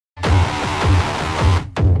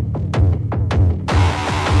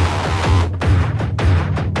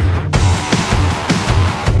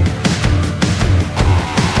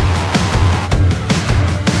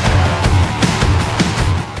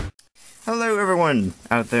everyone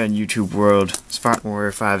out there in YouTube world, Spartan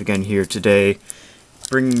Warrior 5 again here today,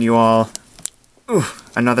 bringing you all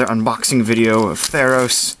another unboxing video of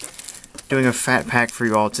Theros, doing a fat pack for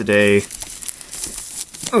you all today.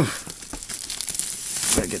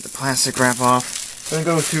 Gotta get the plastic wrap off. Gonna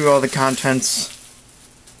go through all the contents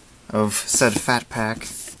of said fat pack.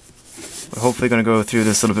 We're hopefully gonna go through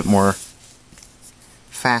this a little bit more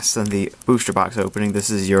fast than the booster box opening.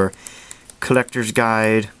 This is your collector's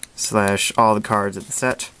guide / all the cards of the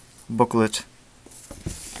set booklet.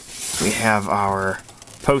 We have our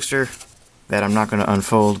poster that I'm not going to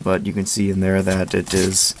unfold, but you can see in there that it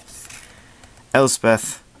is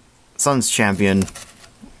Elspeth, Sun's champion,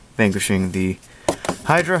 vanquishing the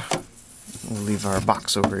Hydra. We'll leave our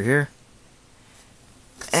box over here.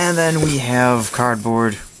 And then we have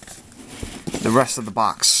cardboard, the rest of the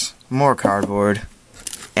box, more cardboard,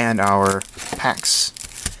 and our packs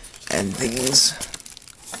and things.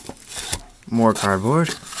 More cardboard.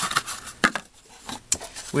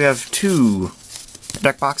 We have two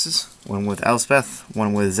deck boxes, one with Elspeth,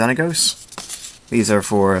 one with Xenagos. These are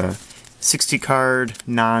for a 60 card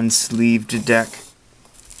non-sleeved deck.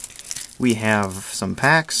 We have some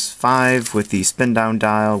packs, 5 with the spin down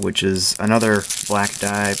dial, which is another black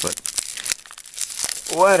die, but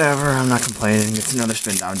whatever, I'm not complaining, it's another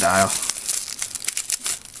spin down dial.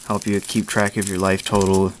 Help you keep track of your life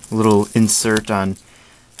total. A little insert on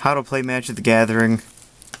how to play Magic the Gathering.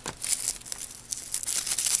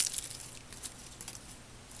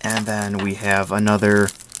 And then we have another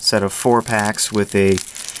set of 4 packs with a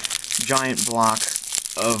giant block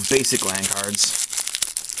of basic land cards.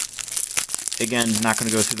 Again, not going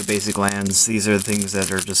to go through the basic lands. These are the things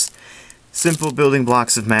that are just simple building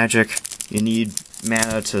blocks of Magic. You need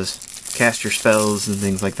mana to cast your spells and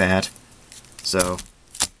things like that. So,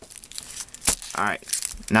 alright,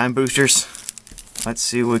 9 boosters. Let's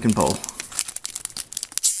see what we can pull.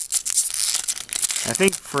 I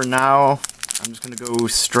think for now, I'm just going to go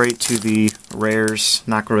straight to the rares.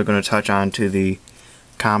 Not really going to touch on to the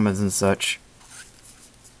commons and such.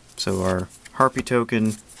 So our Harpy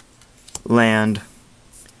token, land.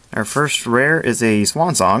 Our first rare is a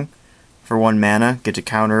Swan Song. For 1 mana, get to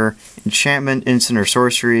counter enchantment, instant, or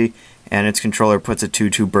sorcery, and its controller puts a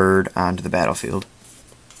 2/2 bird onto the battlefield.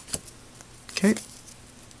 Okay.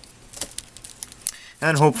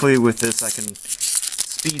 And hopefully with this I can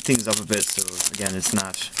speed things up a bit, so again it's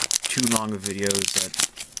not too long of videos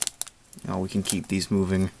that we can keep these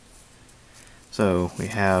moving. So we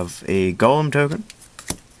have a Golem token,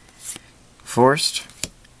 Forced,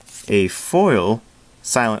 a foil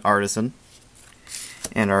Silent Artisan,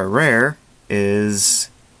 and our rare is,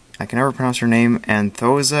 I can never pronounce her name,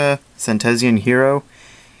 Anthosa Centesian Hero.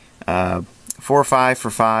 4/5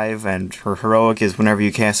 for 5, and her heroic is whenever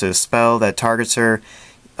you cast a spell that targets her,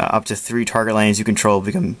 up to 3 target lands you control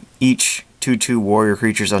become each 2/2 warrior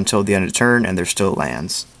creatures until the end of the turn, and they're still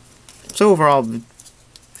lands. So overall,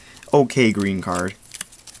 okay green card.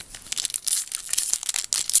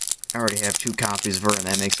 I already have 2 copies of her, and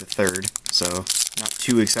that makes the 3rd, so not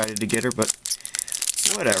too excited to get her, but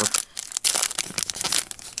whatever.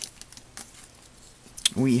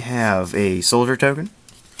 We have a soldier token,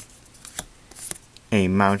 a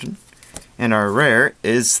mountain, and our rare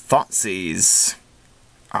is Thoughtseize.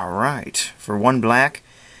 Alright, for 1 black,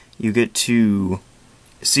 you get to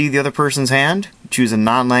see the other person's hand, choose a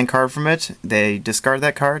non-land card from it, they discard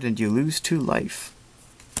that card, and you lose 2 life.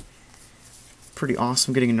 Pretty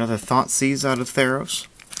awesome getting another Thoughtseize out of Theros.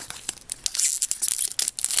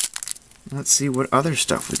 Let's see what other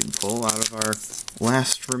stuff we can pull out of our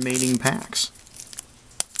last remaining packs.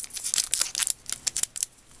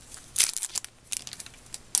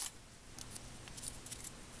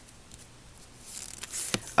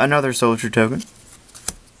 Another soldier token,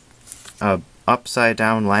 upside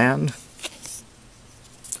down land,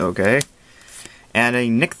 okay, and a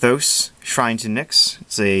Nykthos, Shrine to Nyx.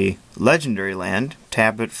 It's a legendary land.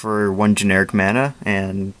 Tap it for 1 generic mana,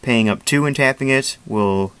 and paying up 2 and tapping it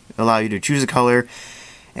will allow you to choose a color,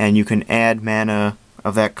 and you can add mana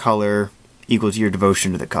of that color equal to your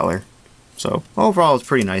devotion to the color. So overall, it's a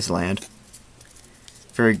pretty nice land.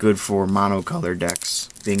 Very good for monocolor decks,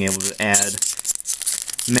 being able to add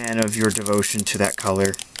mana of your devotion to that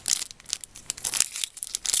color,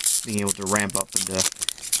 being able to ramp up into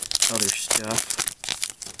other stuff,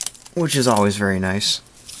 which is always very nice.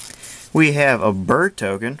 We have a bird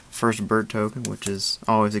token, first bird token, which is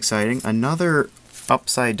always exciting. Another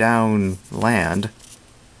upside down land,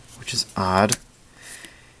 which is odd,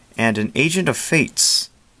 and an Agent of Fates,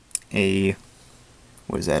 a,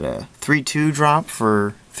 what is that, a 3/2 drop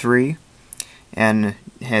for 3, and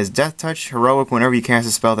has Death Touch, heroic whenever you cast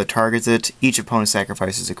a spell that targets it. Each opponent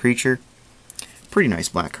sacrifices a creature. Pretty nice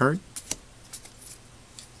black card.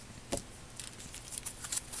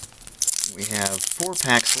 We have 4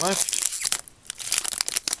 packs left.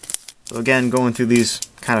 So again, going through these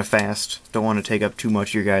kind of fast. Don't want to take up too much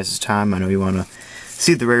of your guys' time. I know you want to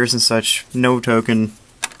see the rares and such. No token.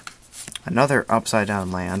 Another Upside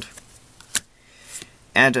Down Land.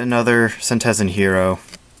 And another Sentezan Hero.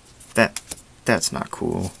 That's not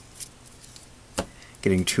cool.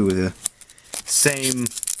 Getting 2 of the same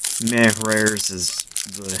meh rares is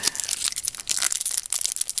the...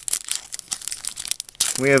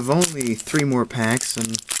 We have only 3 more packs,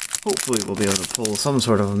 and hopefully we'll be able to pull some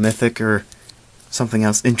sort of a mythic or something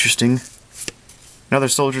else interesting. Another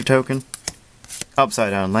soldier token,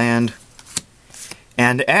 Upside Down Land,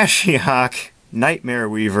 and Ashiok Nightmare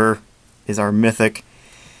Weaver is our mythic.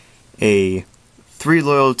 A 3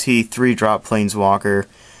 loyalty, 3 drop planeswalker.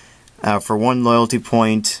 For 1 loyalty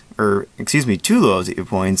point, or excuse me, 2 loyalty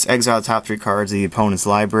points, exile top 3 cards of the opponent's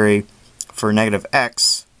library. For negative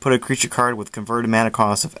X, put a creature card with converted mana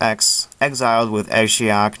cost of X, exiled with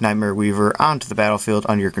Ashiok Nightmare Weaver, onto the battlefield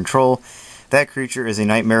under your control. That creature is a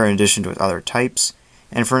nightmare in addition to its other types.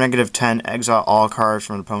 And for negative 10, exile all cards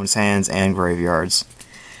from the opponent's hands and graveyards.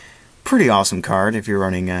 Pretty awesome card if you're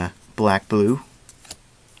running black-blue.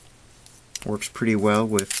 Works pretty well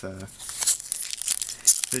with the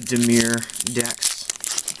Dimir decks,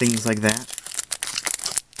 things like that.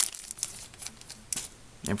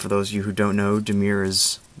 And for those of you who don't know, Dimir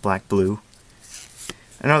is black-blue.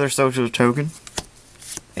 Another social token,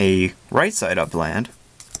 a right side up land,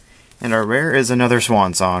 and our rare is another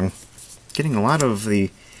Swan Song. Getting a lot of the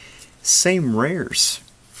same rares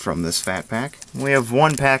from this fat pack. We have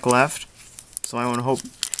 1 pack left, so I want to hope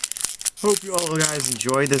you all guys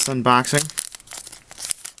enjoyed this unboxing.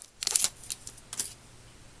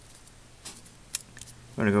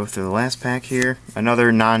 I'm going to go through the last pack here.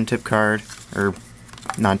 Another non-tip card, or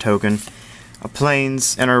non-token. A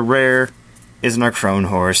Plains, and our rare is an Crone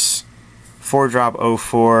Horse. 4-drop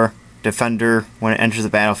 0/4, Defender. When it enters the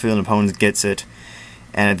battlefield, an opponent gets it.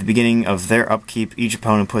 And at the beginning of their upkeep, each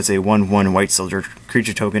opponent puts a 1/1 white soldier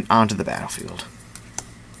creature token onto the battlefield.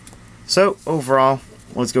 So, overall,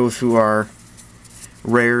 let's go through our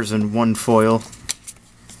rares and 1 foil.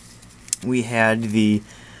 We had the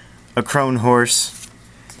Crone Horse,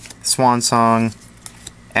 Swan Song,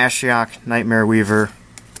 Ashiok Nightmare Weaver,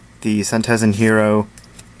 the Sentezan Hero,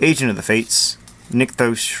 Agent of the Fates,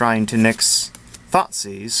 Nykthos Shrine to Nyx,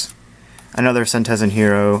 Thoughtseize, another Sentezan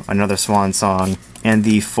Hero, another Swan Song, and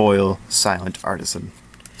the foil Silent Artisan.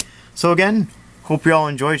 So again, hope you all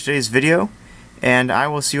enjoyed today's video, and I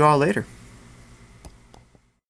will see you all later.